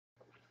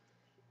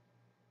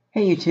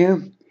Hey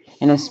YouTube,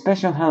 and a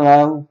special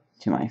hello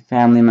to my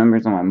family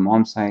members on my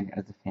mom's side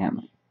of the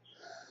family.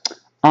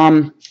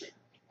 Um,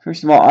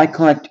 First of all, I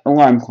collect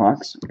alarm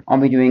clocks. I'll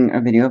be doing a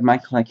video of my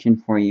collection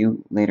for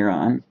you later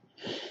on.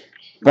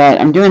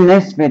 But I'm doing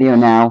this video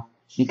now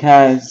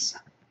because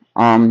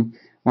one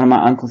of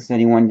my uncles said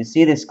he wanted to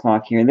see this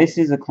clock here. This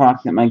is a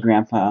clock that my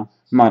grandpa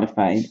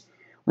modified,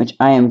 which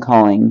I am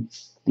calling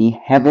the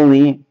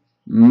Heavily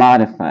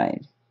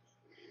Modified.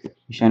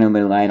 Shine a little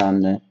bit of light on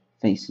the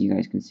face so you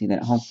guys can see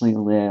that hopefully a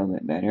little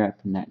bit better up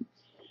in that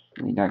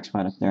really dark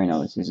spot up there. I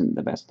know this isn't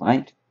the best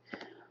light.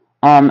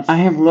 I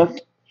have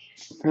looked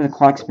for the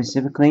clock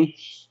specifically.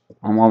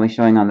 I'll be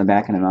showing on the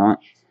back in a moment.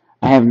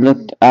 I have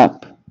looked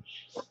up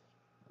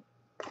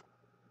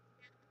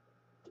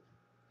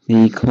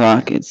the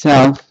clock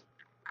itself.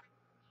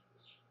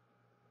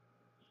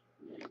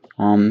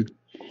 And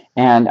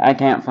I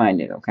can't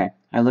find it, okay?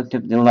 I looked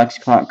up the Lux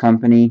Clock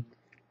Company.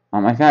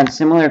 I found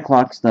similar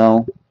clocks,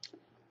 though.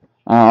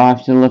 I'll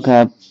have to look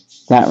up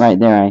that right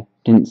there. I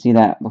didn't see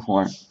that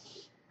before.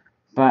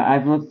 But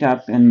I've looked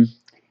up, and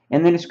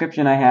in the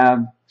description I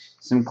have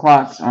some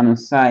clocks on a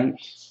site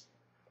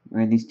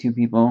where these two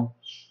people,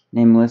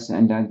 named Melissa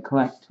and Doug,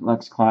 collect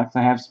Lux clocks.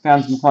 I have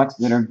found some clocks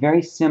that are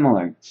very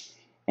similar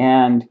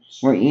and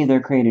were either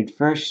created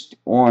first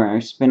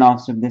or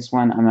spin-offs of this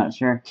one. I'm not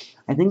sure.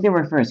 I think they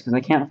were first because I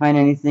can't find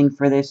anything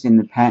for this in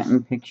the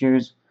patent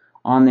pictures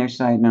on their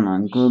site and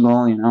on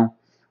Google, you know.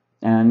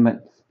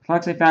 But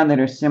clocks I found that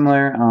are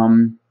similar.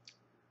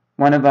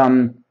 One of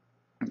them,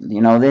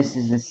 you know, this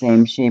is the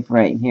same shape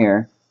right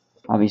here,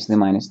 obviously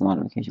minus the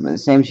modification, but the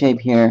same shape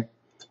here,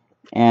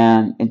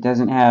 and it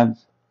doesn't have,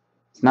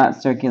 it's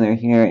not circular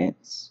here,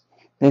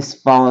 this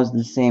follows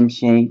the same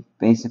shape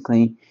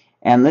basically,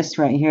 and this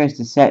right here is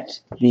to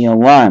set the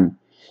alarm.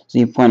 So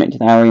you point it to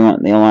the hour you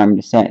want the alarm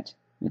to set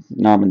with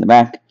the knob in the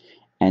back,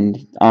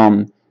 and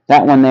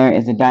that one there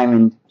is a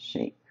diamond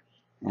shape,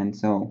 and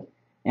so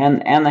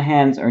and the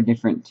hands are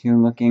different too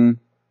looking.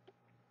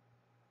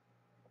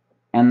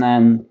 And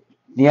then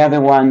the other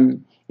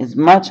one is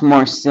much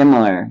more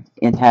similar.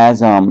 It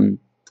has I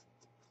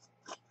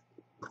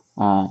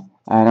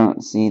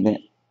don't see that,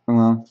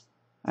 well,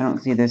 I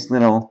don't see this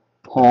little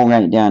hole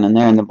right down in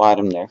there in the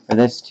bottom there for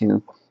this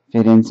to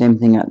fit in. Same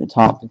thing at the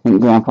top. I think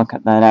Grandpa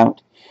cut that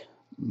out.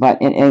 But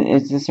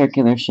it's a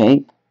circular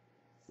shape,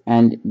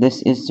 and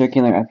this is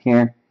circular up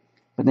here.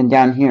 But then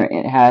down here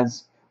it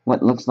has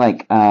what looks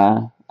like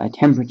a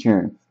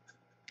temperature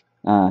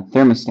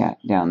thermostat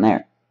down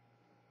there,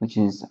 which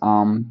is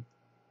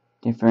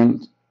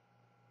different.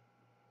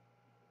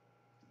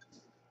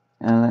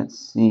 Let's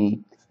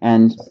see,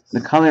 and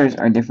the colors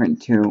are different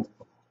too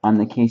on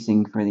the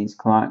casing for these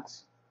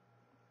clocks.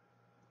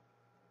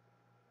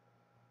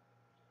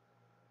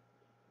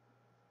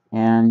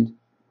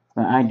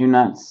 But I do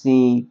not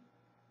see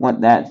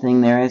what that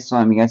thing there is, so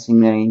I'm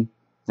guessing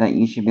that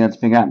you should be able to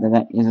figure out that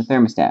that is a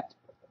thermostat.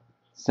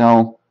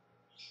 So,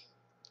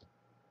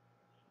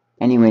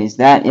 anyways,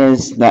 that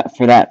is that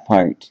for that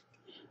part.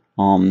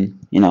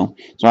 You know,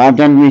 so I've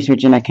done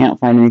research and I can't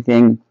find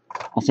anything.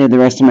 I'll save the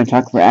rest of my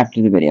talk for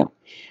after the video.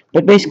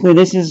 But basically,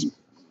 this is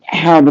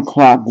how the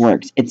clock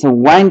works. It's a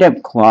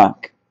wind-up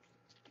clock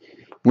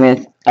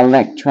with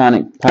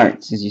electronic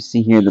parts. As you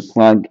see here, the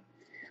plug,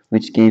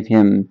 which gave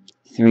him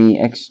 3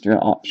 extra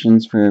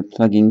options for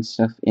plugging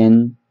stuff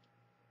in.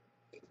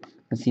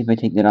 Let's see if I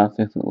take that off,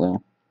 if it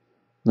will.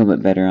 A little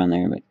bit better on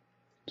there, but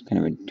it's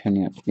kind of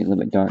turning out to be a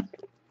little bit dark.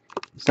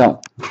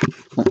 So,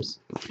 whoops.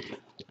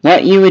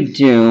 What you would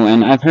do,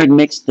 and I've heard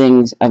mixed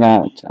things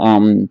about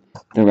the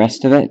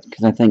rest of it,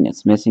 because I think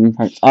it's missing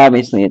parts.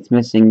 Obviously, it's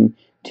missing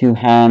 2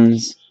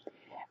 hands,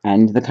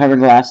 and the cover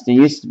glass. There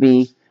used to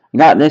be, I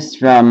got this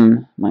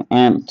from my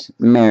Aunt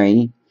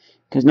Mary,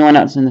 because no one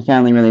else in the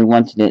family really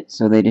wanted it,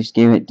 so they just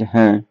gave it to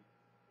her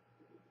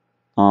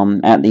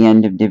at the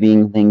end of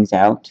divvying things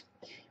out.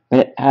 But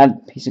it had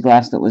a piece of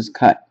glass that was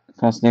cut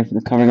across there for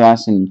the cover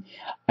glass, and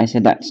I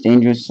said that's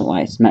dangerous, so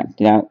I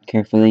smacked it out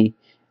carefully,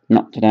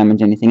 not to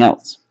damage anything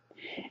else.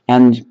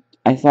 And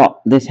I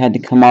thought this had to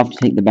come off to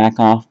take the back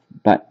off,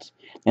 but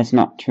that's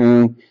not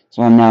true.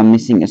 So I'm now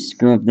missing a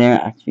screw up there.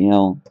 I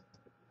feel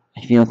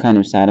kind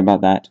of sad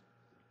about that.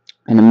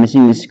 And I'm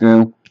missing the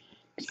screw.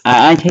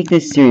 I take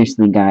this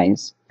seriously,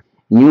 guys.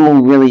 You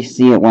will really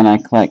see it when I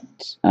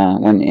collect,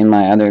 in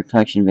my other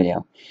collection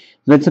video.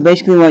 But so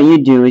basically what you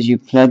do is you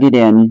plug it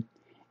in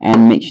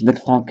and make sure the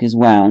clock is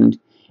wound.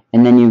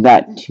 And then you've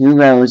got 2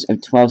 rows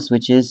of 12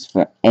 switches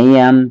for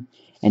AM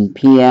and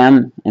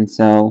PM. And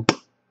so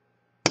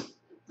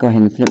go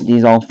ahead and flip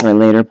these all for a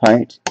later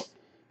part.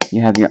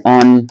 You have your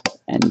on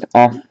and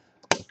off.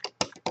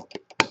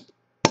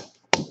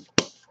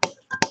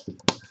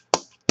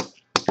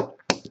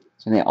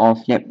 So they all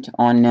flipped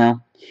on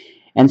now.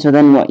 And so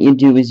then what you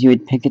do is you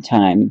would pick a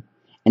time,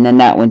 and then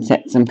that would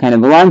set some kind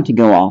of alarm to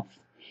go off.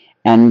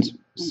 And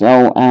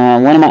so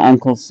one of my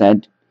uncles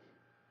said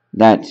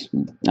that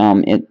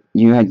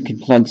you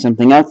could plug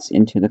something else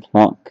into the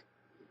clock,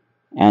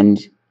 and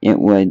it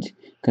would,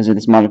 because of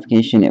this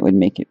modification, it would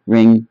make it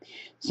ring.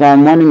 So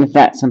I'm wondering if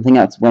that something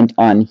else went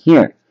on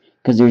here.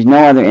 because there's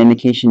no other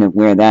indication of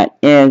where that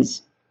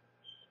is,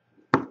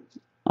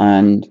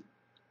 and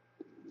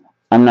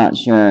I'm not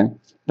sure.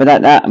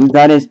 But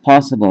that is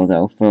possible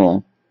though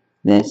for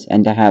this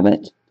and to have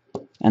it.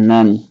 And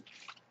then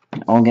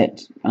I'll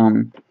get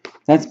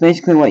that's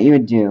basically what you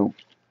would do.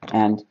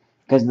 And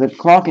because the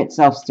clock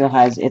itself still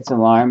has its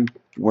alarm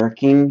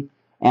working,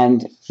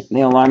 and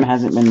the alarm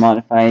hasn't been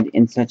modified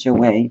in such a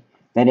way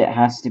that it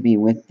has to be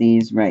with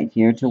these right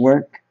here to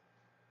work.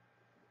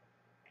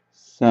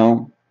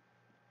 So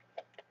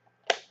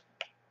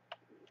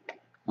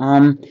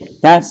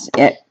that's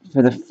it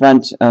for the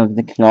front of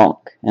the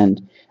clock.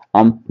 And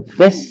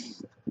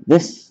this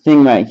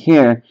thing right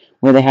here,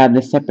 where they have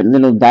this separate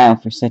little dial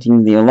for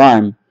setting the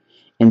alarm,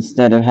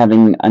 instead of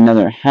having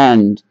another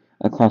hand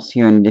across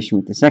here in addition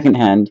with the second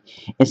hand,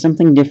 is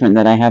something different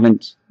that I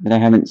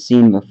haven't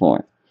seen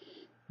before.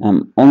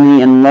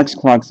 Only in Lux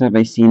Clocks have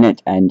I seen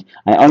it, and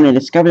I only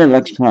discovered a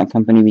Lux Clock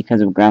company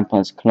because of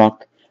Grandpa's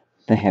clock,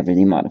 the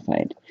Heavily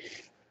Modified.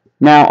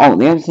 Now, oh,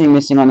 the other thing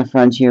missing on the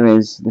front here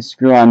is the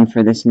screw-on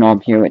for this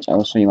knob here, which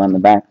I'll show you on the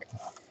back.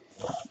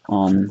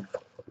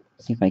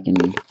 See if I can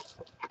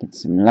get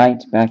some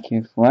light back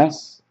here for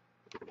us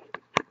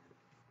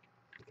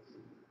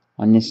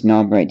on this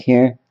knob right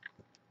here.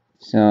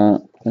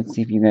 So let's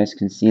see if you guys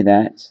can see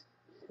that.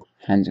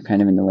 Hands are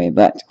kind of in the way,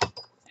 but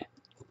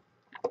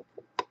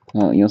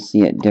well, you'll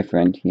see it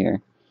different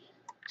here.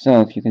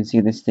 So if you can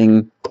see this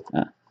thing,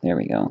 there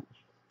we go.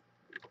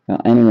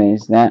 Well,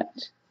 anyways, that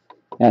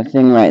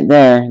thing right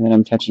there that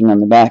I'm touching on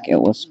the back, it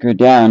will screw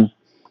down.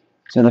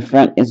 So the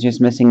front is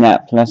just missing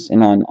that plus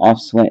and on off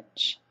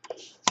switch.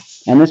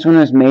 And this one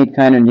was made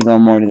kind of to go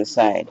more to the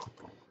side.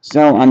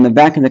 So on the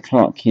back of the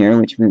clock here,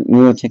 which we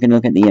will take a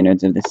look at the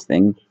innards of this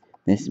thing,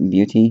 this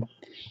beauty,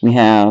 we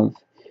have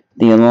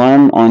the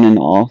alarm on and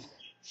off.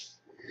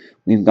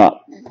 We've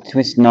got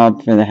twist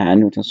knob for the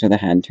hand, which will show the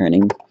hand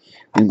turning.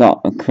 We've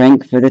got a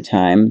crank for the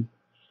time.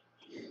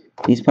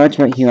 These parts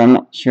right here, I'm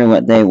not sure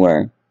what they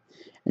were.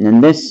 And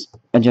then this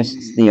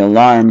adjusts the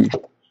alarm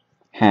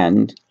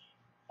hand.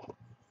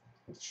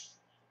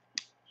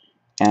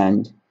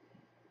 And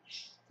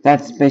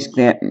that's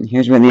basically it.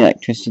 Here's where the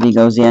electricity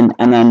goes in.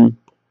 And then,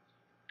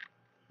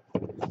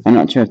 I'm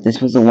not sure if this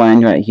was a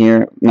wind right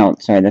here. No,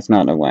 sorry, that's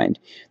not a wind.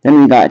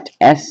 Then we got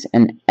S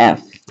and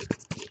F.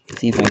 Let's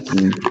see if I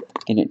can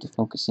get it to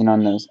focus in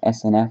on those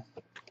S and F.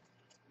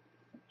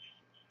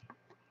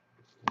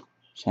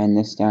 Shine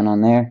this down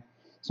on there.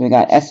 So we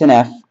got S and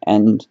F,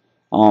 and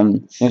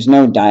there's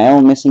no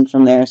dial missing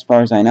from there as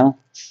far as I know.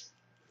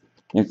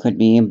 There could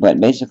be, but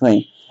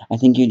basically, I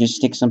think you just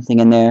stick something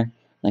in there,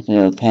 like a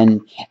little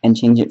pen, and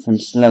change it from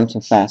slow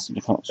to fast if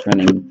the clock's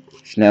running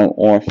slow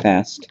or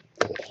fast.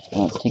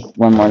 Let's take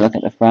one more look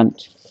at the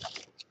front.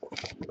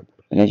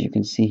 But as you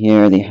can see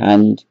here, the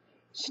hand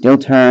still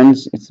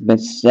turns. It's a bit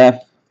stiff.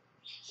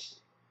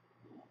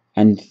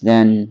 And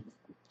then,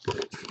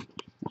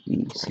 let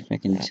me see if I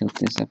can tilt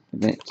this up a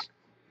bit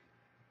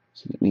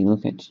so that we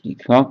look at the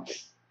clock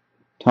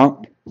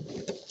top.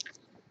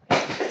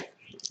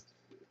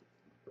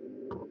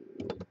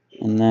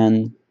 And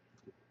then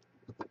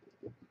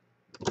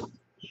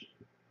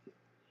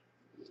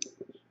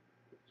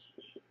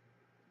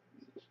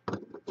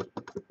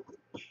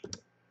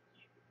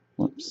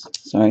whoops,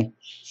 sorry. I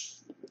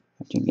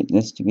have to get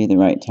this to be the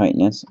right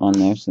tightness on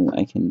there so that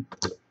I can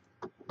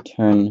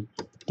turn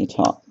the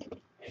top.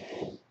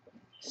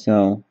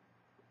 So,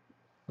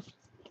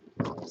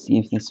 let's see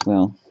if this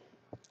will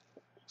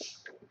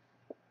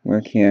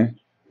work here.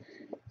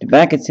 The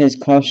back it says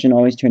caution,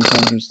 always turn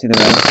counters to the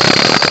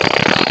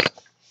right.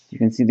 You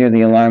can see there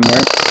the alarm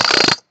works.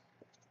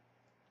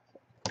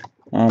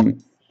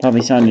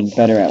 Probably sounded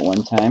better at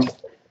one time,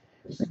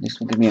 but this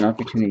will give me an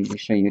opportunity to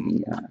show you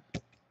the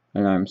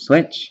alarm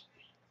switch.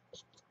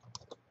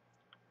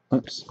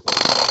 Oops.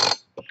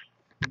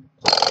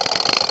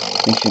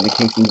 Make sure the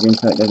casing's in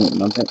so it doesn't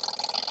bump it.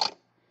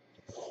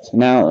 So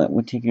now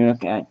we'll take a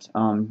look at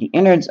the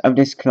innards of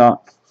this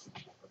clock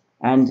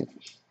and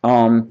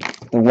the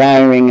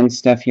wiring and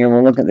stuff here.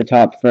 We'll look at the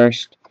top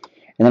first,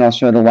 and then I'll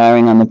show the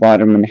wiring on the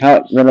bottom and how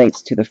it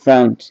relates to the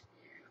front,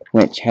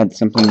 which had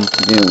something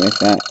to do with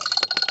that.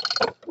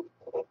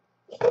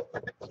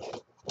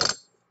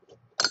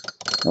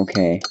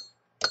 Okay.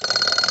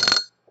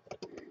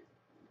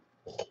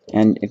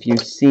 And if you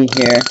see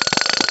here,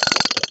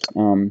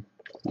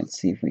 let's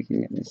see if we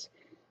can get this.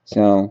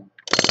 So,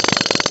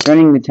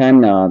 turning the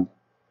time knob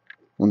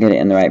will get it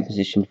in the right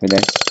position for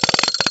this.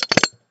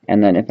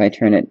 And then if I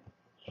turn it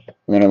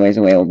a little ways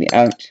away, it will be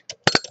out.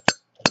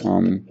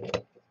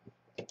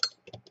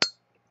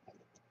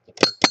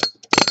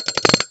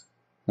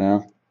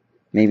 Well,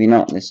 maybe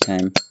not this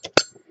time.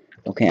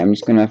 Okay, I'm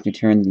just going to have to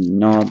turn the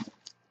knob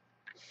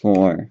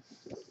for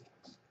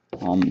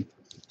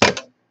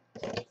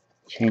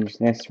change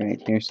this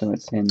right here so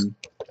it's in.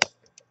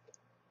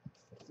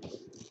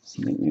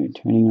 See that we were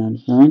turning on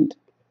front.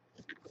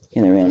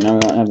 Okay, there we go. Now we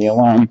don't have the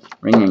alarm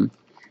ringing.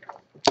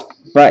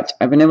 But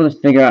I've been able to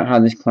figure out how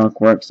this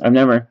clock works. I've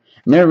never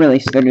really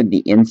studied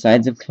the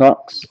insides of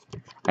clocks.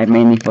 I've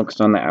mainly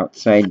focused on the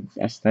outside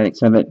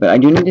aesthetics of it, but I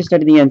do need to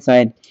study the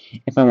inside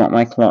if I want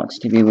my clocks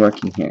to be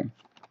working here.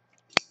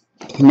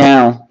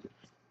 Now,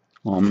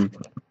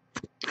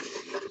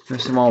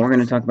 first of all, we're going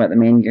to talk about the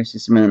main gear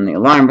system and the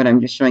alarm, but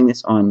I'm just showing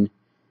this on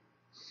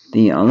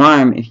the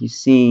alarm. If you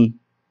see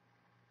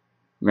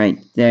right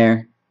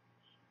there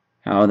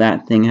how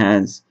that thing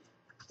has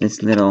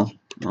this little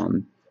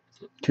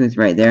tooth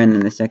right there, and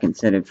then the second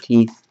set of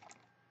teeth.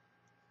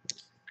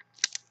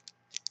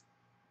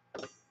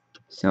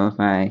 So if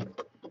I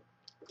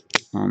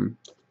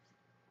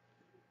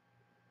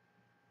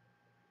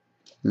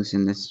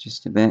loosen this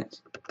just a bit,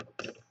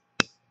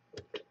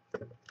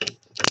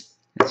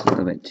 it's a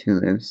little bit too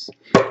loose.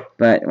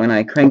 But when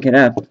I crank it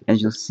up,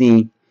 as you'll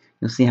see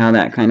how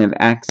that kind of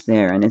acts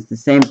there, and it's the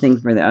same thing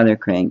for the other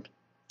crank.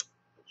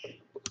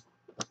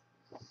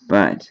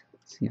 But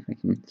let's see if I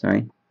can.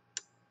 Sorry.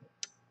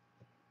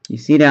 You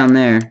see down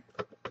there,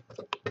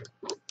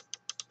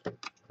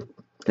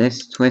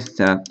 this twists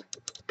up,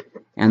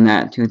 and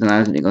that tooth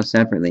allows it to go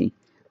separately.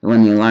 But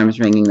when the alarm is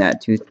ringing,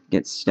 that tooth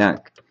gets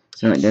stuck,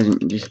 so it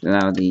doesn't just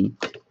allow the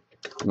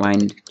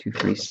wind to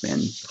free spin.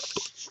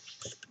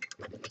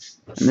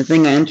 And the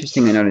thing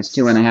interesting I noticed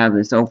too, when I have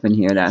this open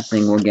here, that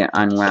thing will get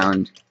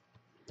unwound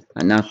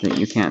enough that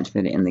you can't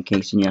fit it in the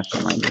case and you have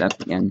to wind it up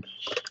again.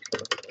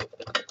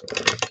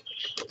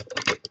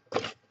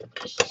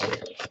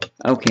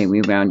 Okay,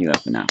 we wound you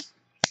up enough.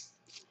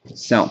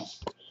 So,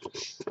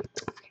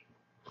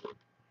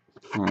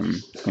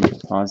 I'm going to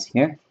pause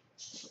here.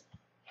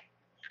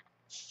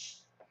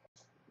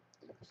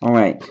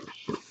 Alright.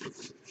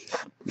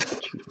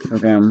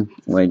 Program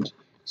would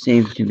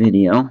save to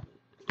video.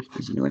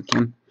 Using the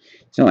webcam.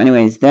 So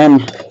anyways,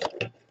 then,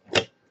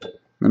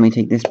 let me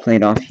take this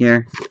plate off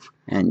here,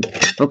 and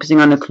focusing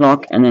on the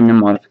clock and then the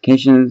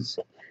modifications.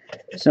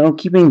 So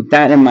keeping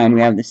that in mind,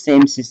 we have the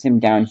same system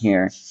down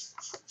here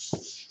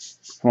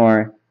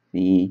for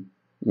the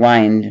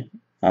wind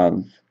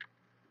of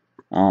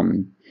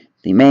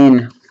the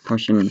main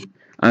portion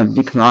of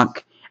the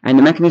clock, and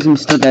the mechanism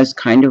still does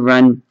kind of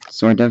run,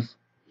 sort of.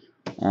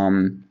 So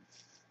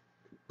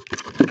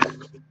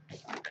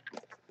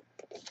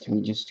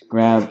we just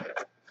grab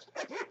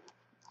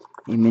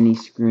a mini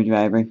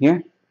screwdriver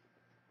here,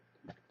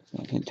 so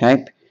I can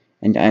type,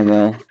 and I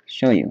will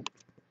show you.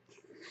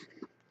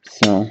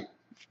 So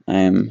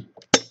I'm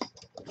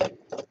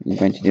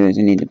going to do is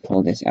I need to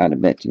pull this out a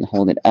bit and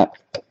hold it up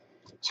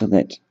so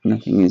that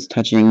nothing is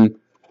touching.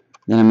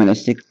 Then I'm going to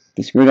stick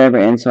the screwdriver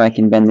in so I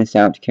can bend this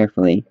out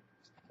carefully.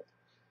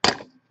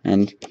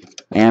 And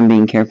I am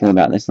being careful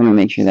about this. Let me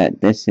make sure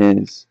that this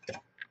is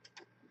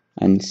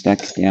unstuck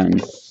down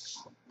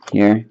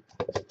here.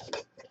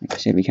 Like I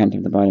said, we can't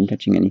have the bottom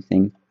touching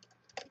anything.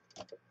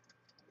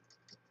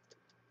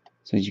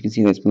 So as you can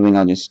see that's moving,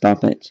 I'll just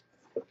stop it.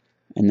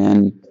 And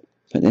then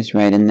put this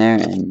right in there,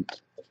 and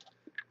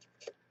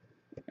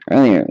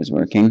earlier it was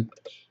working.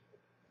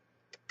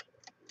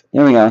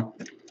 There we go.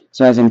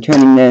 So as I'm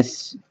turning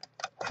this,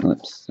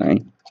 whoops,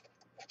 sorry,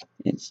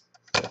 it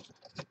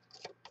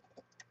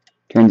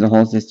turns the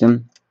whole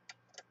system.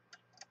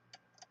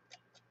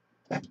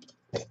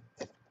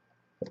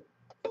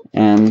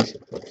 And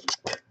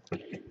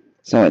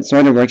so it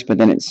sort of works, but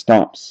then it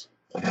stops.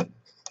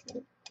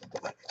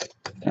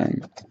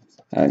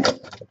 I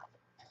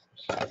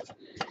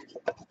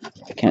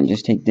can't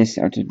just take this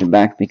out of the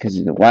back because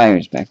of the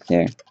wires back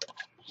there.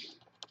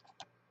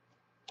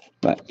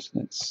 But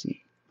let's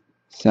see.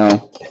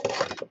 So,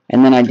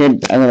 and then I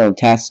did a little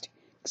test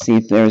to see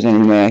if there was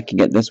any way I could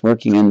get this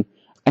working, and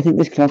I think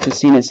this clock has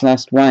seen its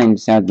last wind,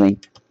 sadly,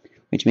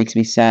 which makes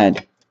me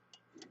sad.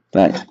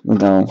 But we'll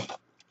go.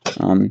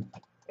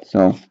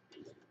 So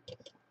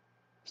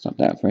stop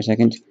that for a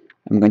second.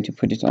 I'm going to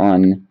put it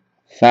on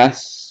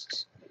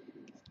fast,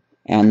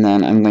 and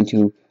then I'm going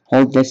to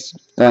hold this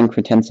going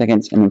for 10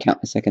 seconds and then count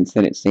the seconds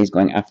that it stays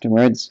going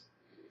afterwards.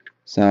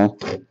 So,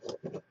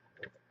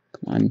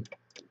 come on.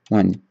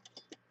 1,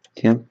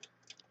 2,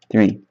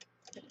 3,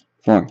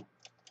 4,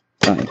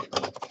 5.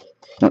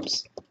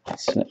 Oops, I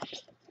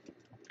slipped.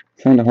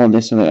 I'm trying to hold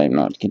this so that I'm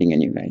not getting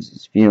in you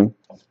guys' view.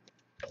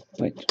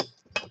 But,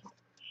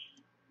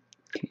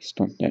 okay,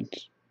 stop that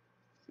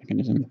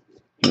mechanism.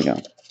 Here we go.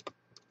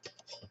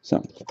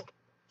 So,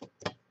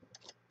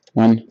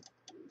 1,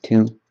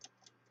 2,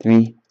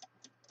 3,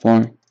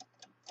 4,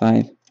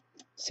 5,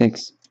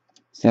 6,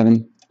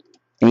 7,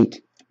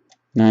 8,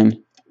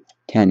 9,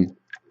 10.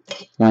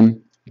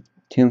 1,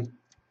 2,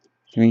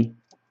 3,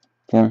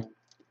 4,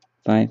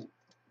 5,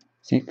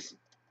 6,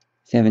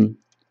 7,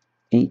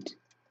 8,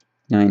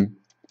 9,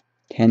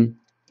 10,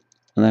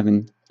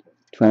 11,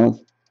 12,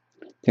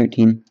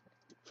 13,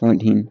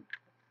 14.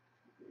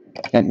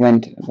 That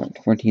went about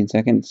 14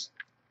 seconds.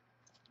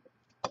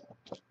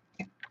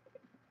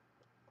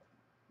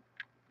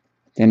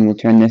 Then we'll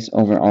turn this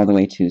over all the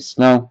way to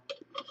slow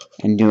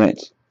and do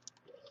it.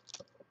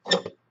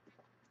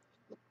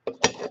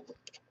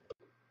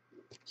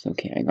 So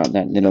okay, I got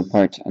that little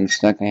part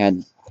unstuck. I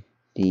had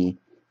the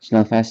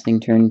slow fast thing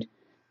turned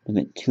a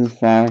bit too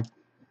far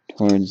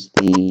towards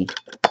the,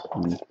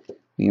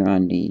 we are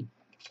on the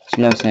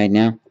slow side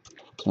now.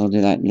 So we'll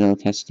do that little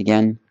test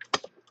again.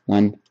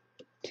 1,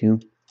 2,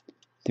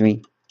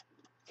 3,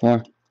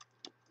 4,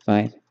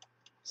 5,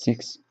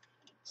 6,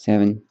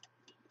 7,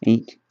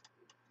 8,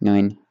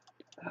 9,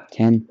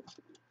 10.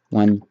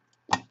 1,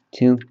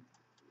 2,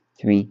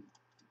 3,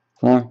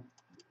 4,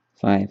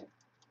 5,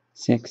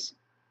 6.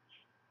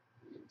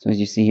 So as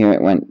you see here,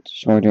 it went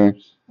shorter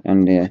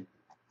on the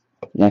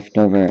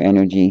leftover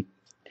energy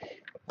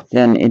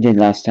than it did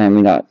last time.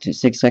 We got to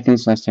 6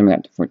 seconds. Last time we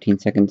got to 14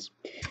 seconds.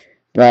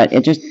 But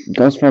it just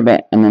goes for a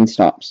bit and then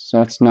stops.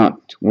 So it's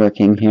not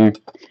working here.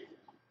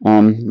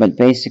 But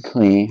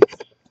basically,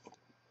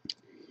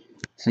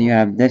 so you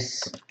have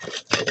this.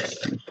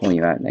 Let me pull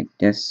you out like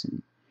this.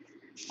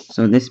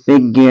 So this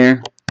big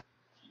gear,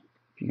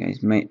 you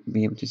guys might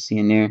be able to see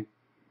in there,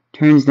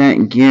 turns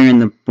that gear in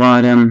the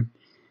bottom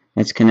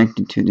that's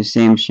connected to the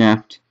same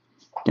shaft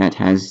that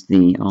has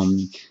the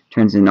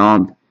turns the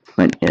knob,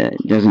 but it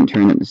doesn't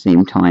turn at the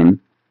same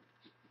time.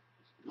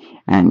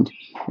 And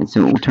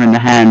so it will turn the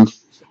hand,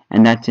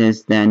 and that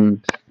is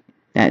then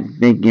that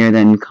big gear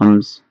then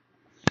comes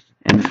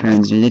and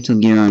turns a little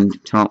gear on the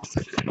top,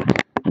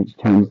 which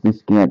turns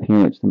this gear up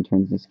here, which then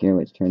turns this gear,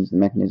 which turns the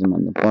mechanism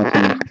on the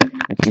bottom.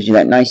 It gives you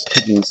that nice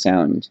ticking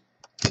sound.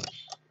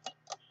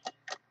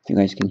 You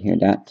guys can hear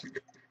that.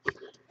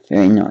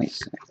 Very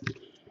nice.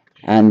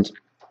 And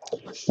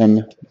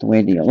then the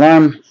way the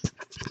alarm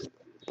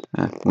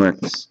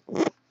works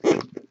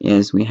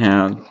is we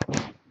have,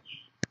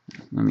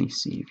 let me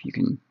see if you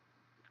can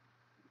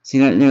see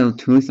that little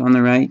tooth on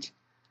the right,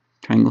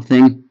 triangle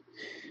thing.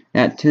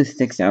 That tooth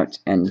sticks out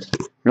and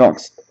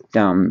blocks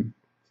down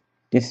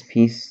this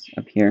piece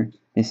up here.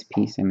 This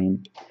piece, I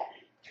mean,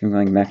 if I'm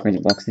going backwards,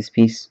 it blocks this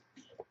piece,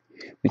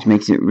 which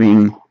makes it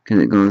ring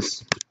because it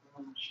goes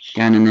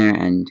down in there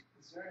and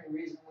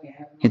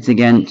hits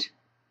against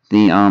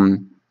the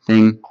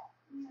thing,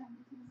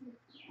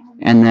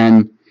 and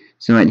then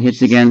so it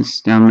hits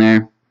against down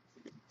there,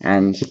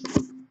 and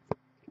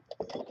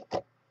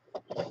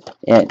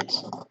it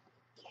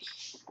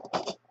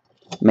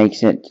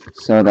makes it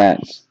so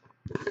that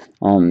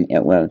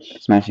it will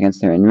smash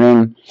against there and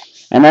ring.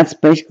 And that's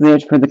basically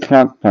it for the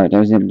clock part. I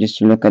was able just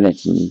to look at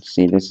it and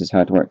see this is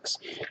how it works.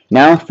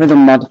 Now for the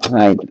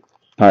modified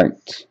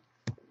part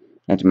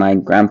that my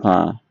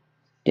grandpa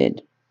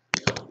did.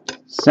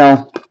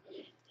 So,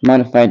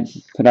 modified,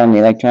 put on the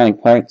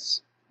electronic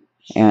parts,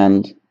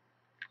 and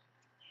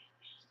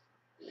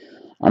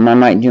I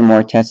might do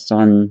more tests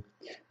on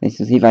this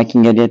to see if I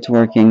can get it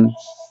working.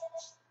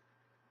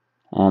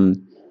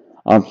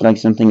 I'll plug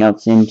something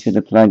else into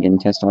the plug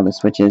and test all the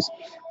switches.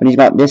 But he's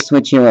got this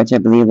switch here, which I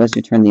believe was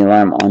to turn the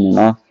alarm on and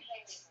off.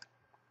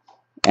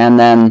 And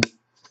then,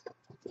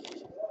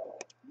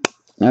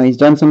 now he's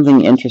done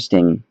something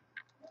interesting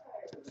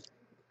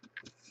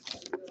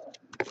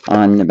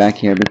on the back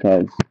here,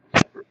 because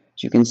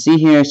as you can see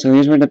here, so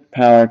here's where the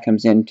power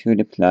comes into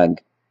the plug,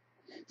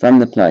 from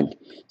the plug.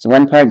 So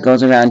one part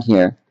goes around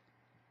here,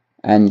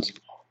 and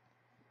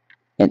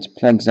it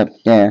plugs up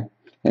there,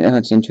 and it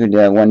hooks into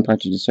the one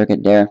part of the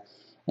circuit there,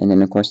 and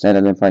then of course that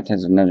other part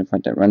has another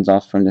part that runs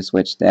off from the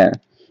switch there,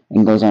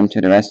 and goes on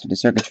to the rest of the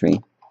circuitry.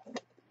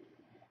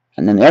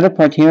 And then the other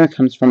part here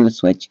comes from the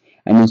switch,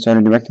 and then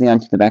started directly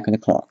onto the back of the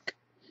clock.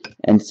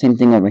 And same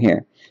thing over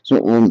here. So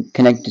it will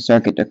connect the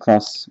circuit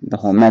across the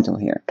whole metal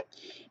here.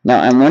 Now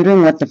I'm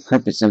wondering what the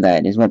purpose of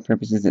that is, what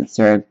purpose does it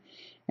serve?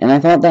 And I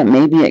thought that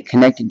maybe it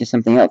connected to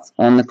something else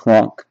on the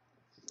clock.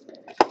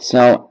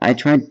 So I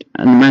tried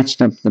and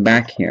matched up the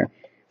back here,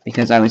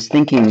 because I was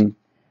thinking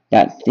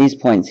that these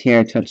points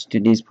here touch to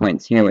these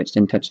points here, which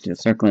then touch to the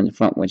circle in the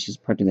front, which is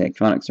part of the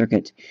electronic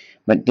circuit.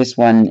 But this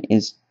one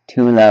is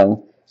too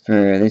low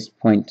for this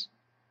point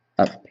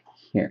up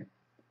here.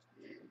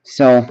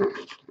 So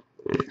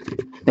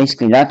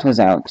basically that was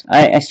out.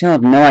 I still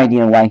have no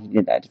idea why he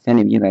did that. If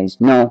any of you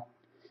guys know,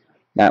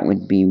 that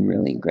would be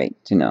really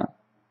great to know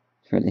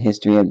for the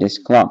history of this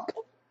clock.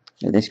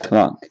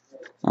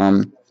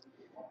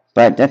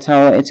 But that's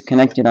how it's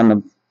connected on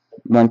the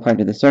one part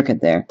of the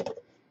circuit there.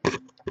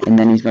 And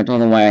then he's got all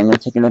the wiring.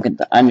 Let's take a look at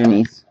the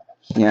underneath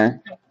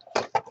here.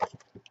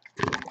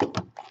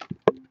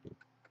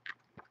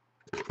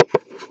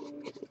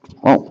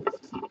 Oh,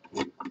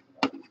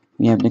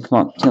 we have the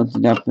clock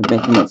tilted up a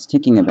bit and it's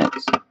ticking a bit.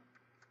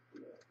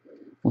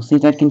 We'll see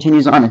if that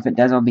continues on. If it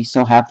does, I'll be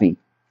so happy.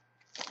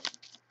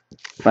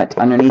 But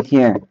underneath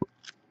here,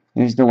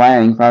 here's the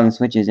wiring for all the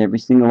switches. Every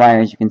single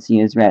wire, as you can see,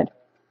 is red.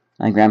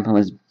 My grandpa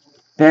was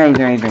very,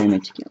 very, very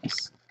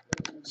meticulous.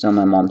 So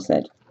my mom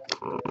said.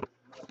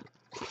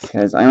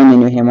 Because I only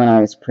knew him when I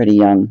was pretty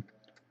young.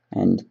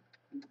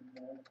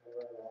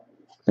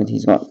 But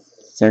he's got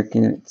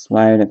circuits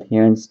wired up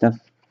here and stuff.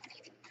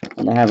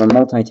 And I have a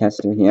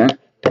multi-tester here.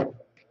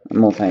 A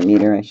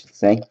multimeter, I should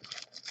say.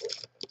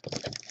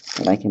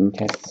 That I can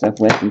test stuff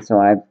with. And so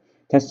I've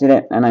tested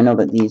it, and I know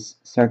that these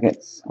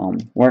circuits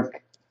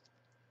work.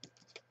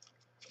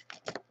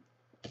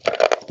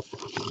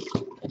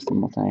 Just a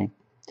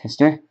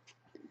multi-tester. I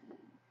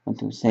want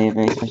to say a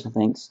very special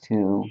thanks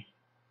to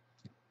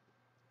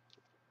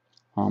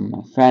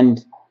my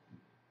friend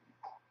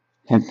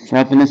for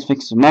helping us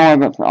fix some more,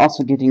 but for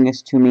also getting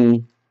this to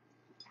me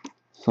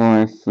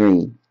for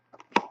free.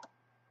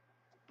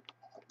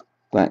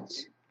 But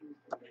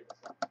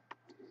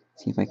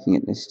see if I can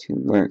get this to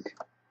work.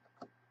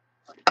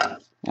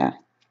 Yeah.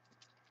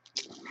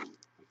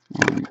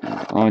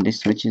 All the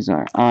switches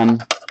are on.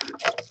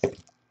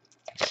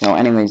 So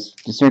anyways,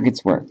 the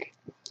circuits work.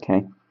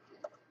 Okay.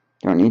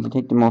 Don't need to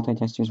take the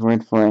multi-tester's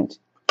word for it,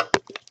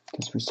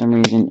 because for some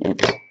reason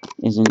it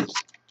isn't.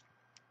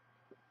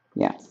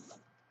 Yeah.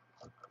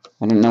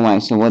 I don't know why,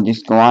 so we'll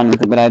just go on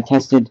with it. But I've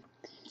tested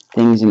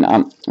things, and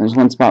there's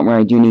one spot where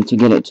I do need to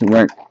get it to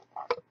work.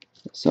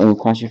 So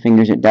cross your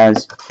fingers, it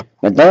does.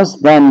 But those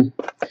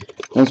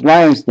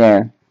wires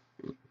there,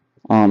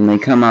 they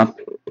come up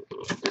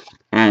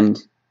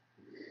and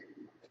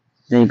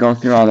they go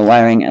through all the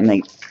wiring, and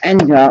they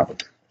end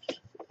up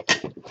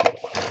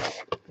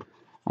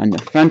on the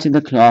front of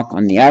the clock,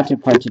 on the outer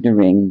part of the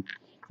ring,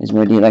 is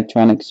where the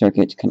electronic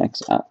circuit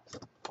connects up.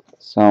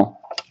 So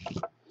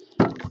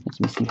let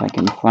me see if I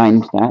can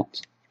find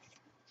that.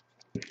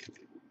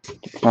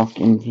 The clock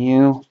in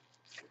view.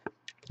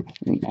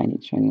 I need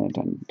to show you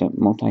the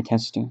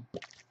multi-tester,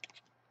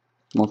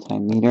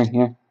 multimeter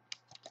here.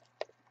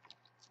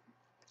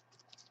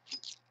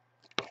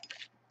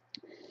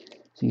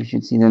 So you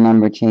should see the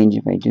number change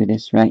if I do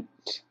this right.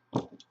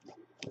 But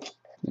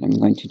I'm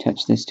going to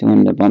touch this to one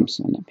of the bumps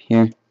on up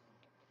here.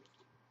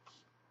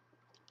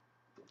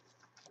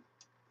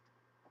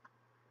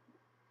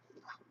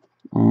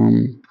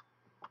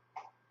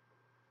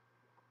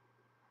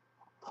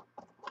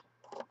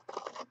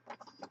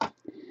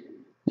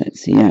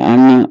 Let's see.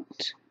 I'm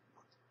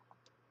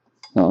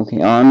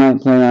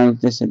not playing around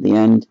with this at the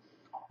end,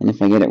 and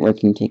if I get it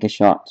working, take a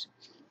shot.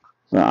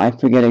 But I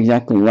forget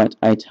exactly what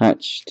I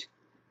touched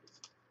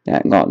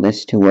that got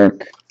this to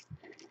work.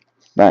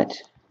 But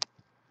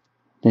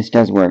this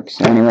does work.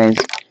 So anyways,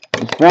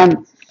 the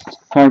front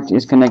part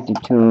is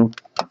connected to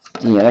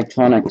the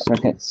electronic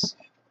circuits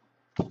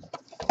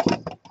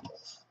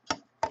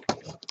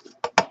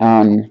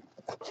on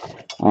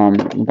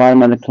the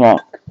bottom of the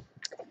clock.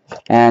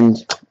 And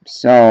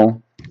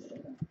so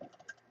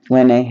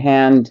when a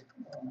hand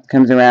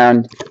comes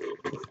around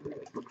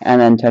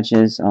and then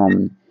touches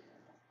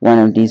one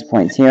of these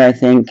points here, I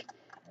think,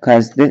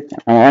 because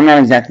I'm not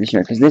exactly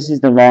sure, because this is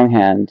the long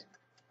hand,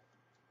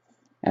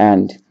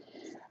 and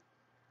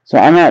so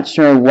I'm not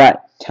sure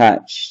what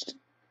touched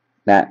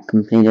that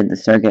completed the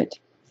circuit.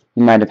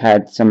 You might have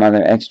had some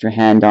other extra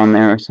hand on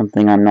there or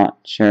something, I'm not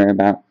sure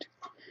about.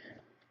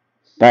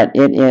 But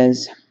it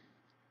is,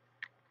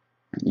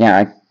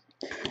 yeah,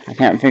 I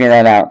can't figure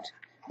that out.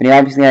 But he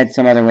obviously had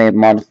some other way of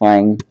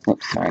modifying, the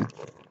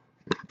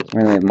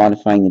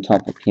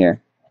top up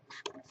here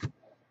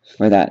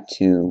for that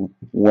to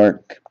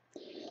work,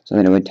 so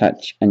that it would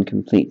touch and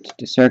complete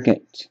the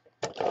circuit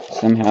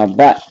somehow.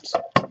 But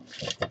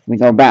we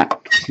go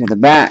back to the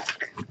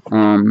back.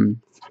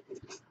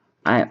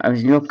 I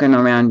was looking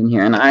around in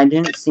here, and I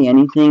didn't see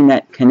anything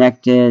that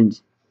connected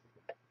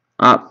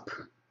up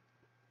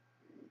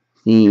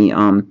the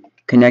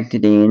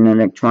connected an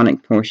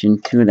electronic portion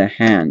to the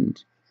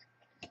hand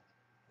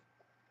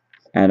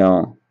at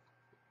all.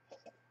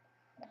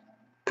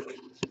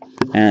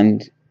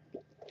 And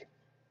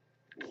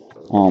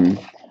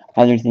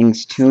other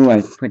things too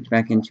I've put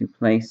back into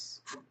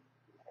place.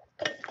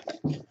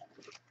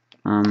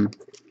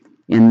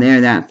 In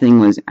there, that thing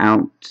was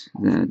out,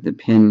 the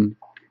pin,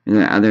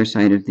 the other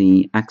side of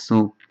the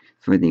axle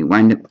for the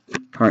wind-up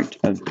part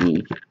of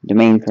the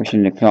main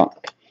portion of the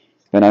clock.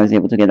 But I was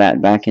able to get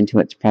that back into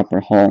its proper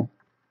hole.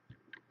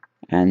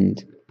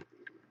 And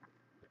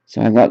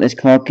so I've got this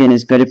clock in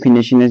as good a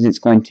condition as it's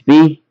going to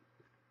be.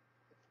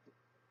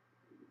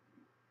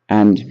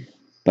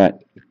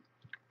 But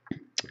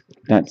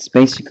that's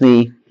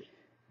basically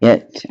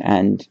it,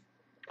 and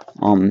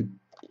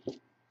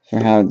for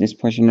how this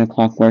portion of the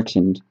clock works.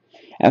 And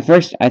at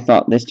first I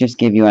thought this just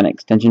gave you an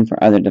extension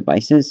for other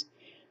devices,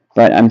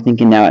 but I'm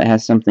thinking now it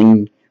has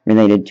something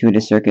related to the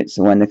circuit,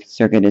 so when the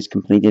circuit is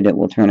completed it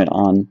will turn it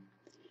on.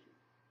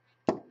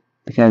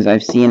 Because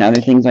I've seen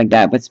other things like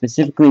that, but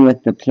specifically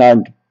with the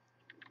plug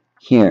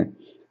here,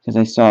 because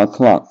I saw a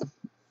clock,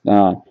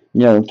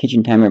 little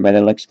kitchen timer by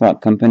the Lux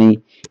Clock Company.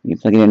 You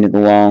plug it into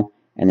the wall,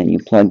 and then you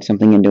plug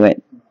something into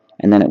it,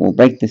 and then it will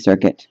break the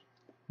circuit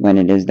when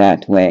it is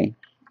that way.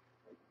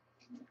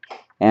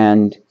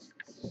 And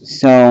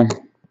so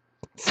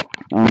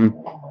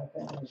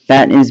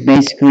that is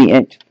basically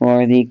it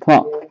for the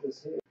clock.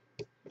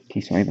 Okay,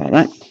 sorry about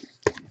that.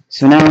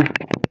 So now,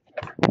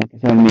 like I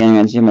said, I'm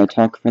going to do my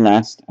talk for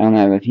last. I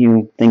have a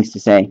few things to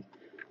say.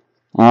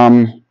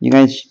 You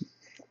guys,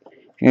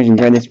 if you guys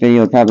enjoyed this video,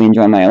 you'll probably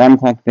enjoy my alarm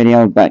clock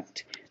video.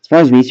 But as far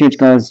as research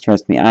goes,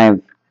 trust me, I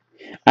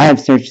have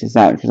searched this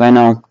out, because I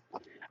know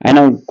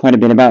quite a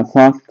bit about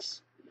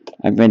clocks.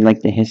 I've read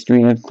like the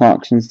history of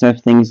clocks and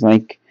stuff. Things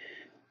like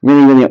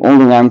really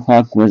old alarm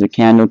clock was a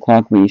candle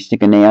clock where you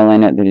stick a nail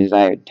in at the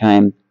desired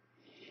time,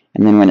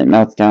 and then when it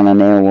melts down, the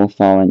nail will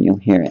fall and you'll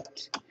hear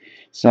it.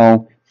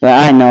 So, but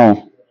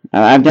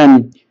I've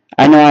done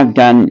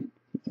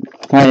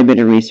quite a bit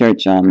of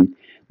research. I'm going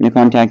to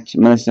contact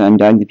Melissa and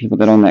Doug, the people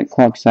that own that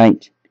clock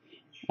site,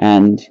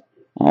 and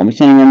I'll be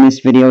sending them this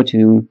video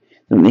so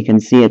that they can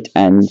see it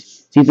and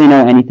see if they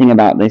know anything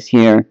about this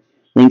here.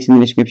 Links in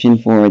the description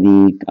for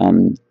the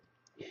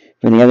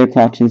other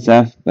clocks and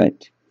stuff,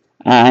 but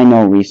I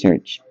know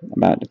research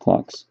about the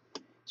clocks,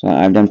 so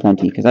I've done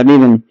plenty. Because I've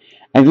even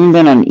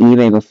been on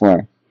eBay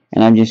before,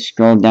 and I've just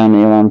scrolled down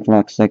the alarm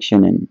clock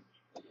section and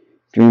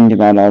dreamed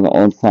about all the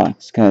old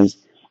clocks. Because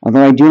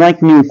although I do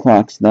like new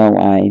clocks, though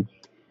I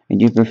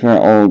do prefer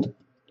old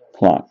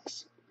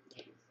clocks.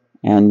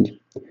 And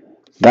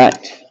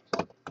that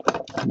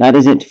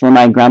is it for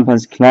my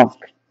grandpa's clock,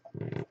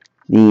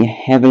 the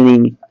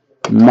Heavily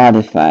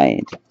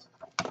Modified.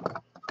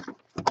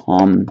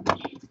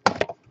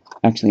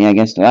 Actually, I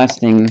guess the last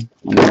thing,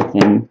 another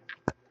thing,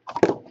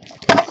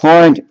 the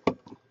cord,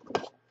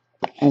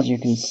 as you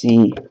can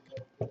see,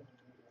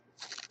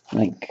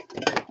 like,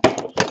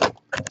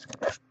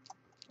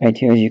 right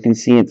here, as you can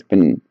see, it's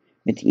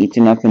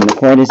eaten up, and the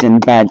cord is in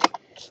bad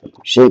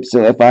shape,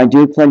 so if I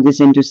do plug this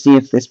in to see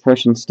if this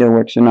portion still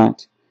works or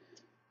not,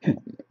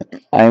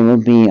 I will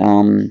be,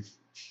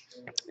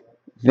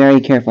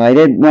 very careful.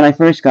 When I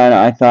first got it,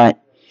 I thought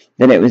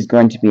that it was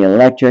going to be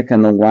electric,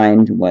 and the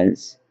wind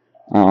was,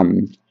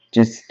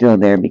 just still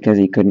there because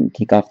he couldn't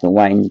take off the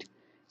wind,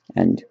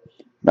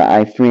 but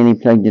I freely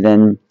plugged it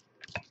in,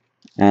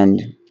 and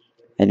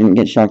I didn't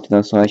get shocked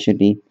though, so I should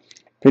be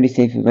pretty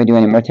safe if I do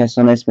any more tests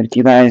on this. But if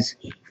you guys,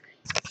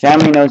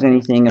 family knows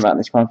anything about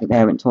this clock that they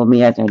haven't told me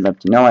yet, I'd love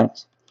to know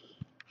it.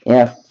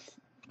 If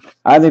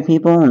other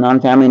people,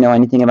 non-family, know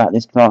anything about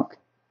this clock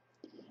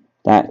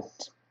that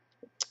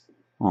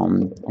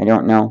I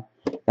don't know,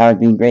 that would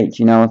be great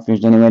to know if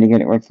there's any way to get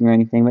it working or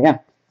anything. But yeah,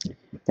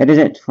 that is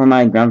it for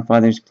my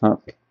grandfather's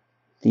clock,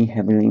 the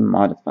Heavily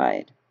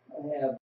Modified.